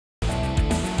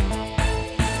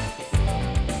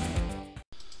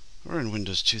We're in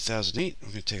Windows 2008.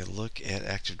 We're going to take a look at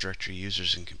Active Directory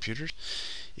users and computers.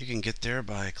 You can get there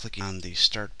by clicking on the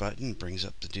Start button. It brings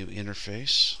up the new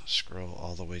interface. Scroll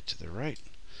all the way to the right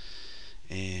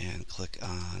and click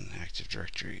on Active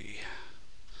Directory.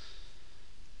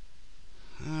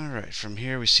 Alright, from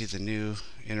here we see the new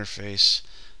interface.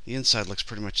 The inside looks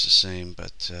pretty much the same,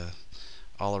 but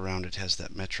all around it has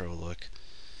that Metro look.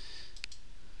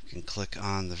 You can click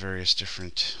on the various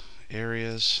different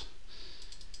areas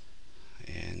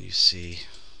and you see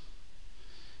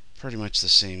pretty much the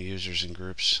same users and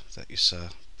groups that you saw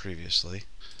previously,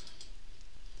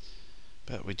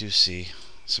 but we do see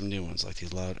some new ones like the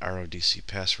allowed RODC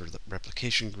password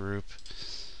replication group,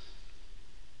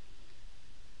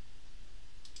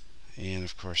 and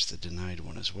of course the denied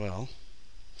one as well.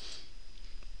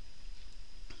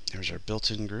 There's our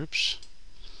built-in groups,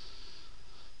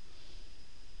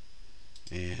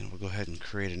 and we'll go ahead and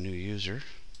create a new user.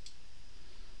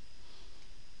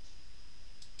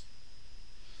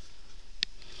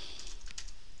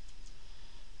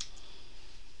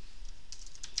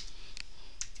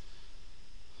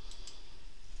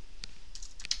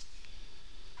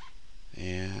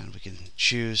 And we can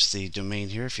choose the domain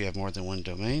here if you have more than one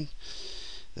domain.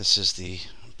 This is the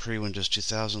pre-Windows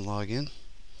 2000 login.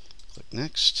 Click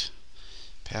Next.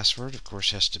 Password, of course,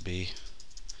 has to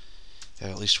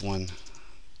have at least one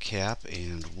cap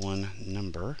and one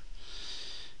number.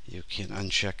 You can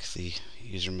uncheck the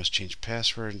user must change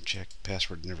password and check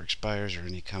password never expires or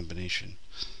any combination.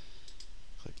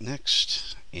 Click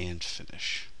Next and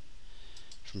Finish.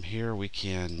 From here we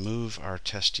can move our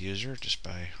test user just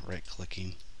by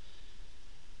right-clicking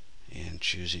and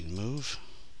choosing Move,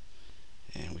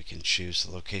 and we can choose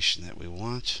the location that we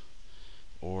want,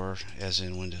 or as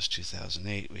in Windows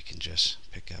 2008 we can just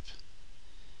pick up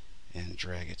and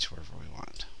drag it to wherever we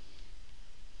want.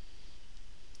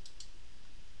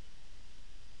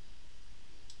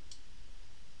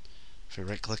 If we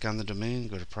right-click on the domain,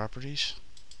 go to Properties,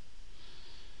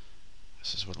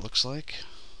 this is what it looks like.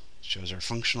 Shows our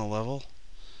functional level.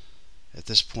 At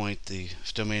this point, the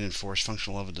domain enforced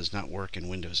functional level does not work in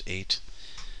Windows 8.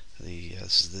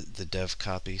 This is the dev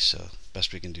copy, so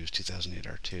best we can do is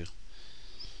 2008 R2.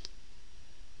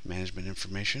 Management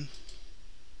information.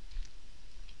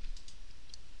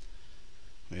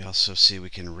 We also see we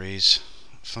can raise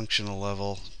functional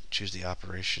level, choose the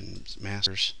operation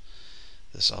masters.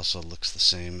 This also looks the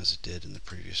same as it did in the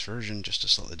previous version, just a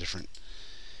slightly different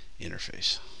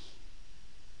interface.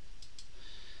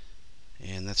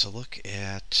 And that's a look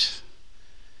at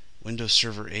Windows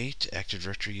Server 8 Active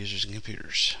Directory users and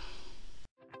computers.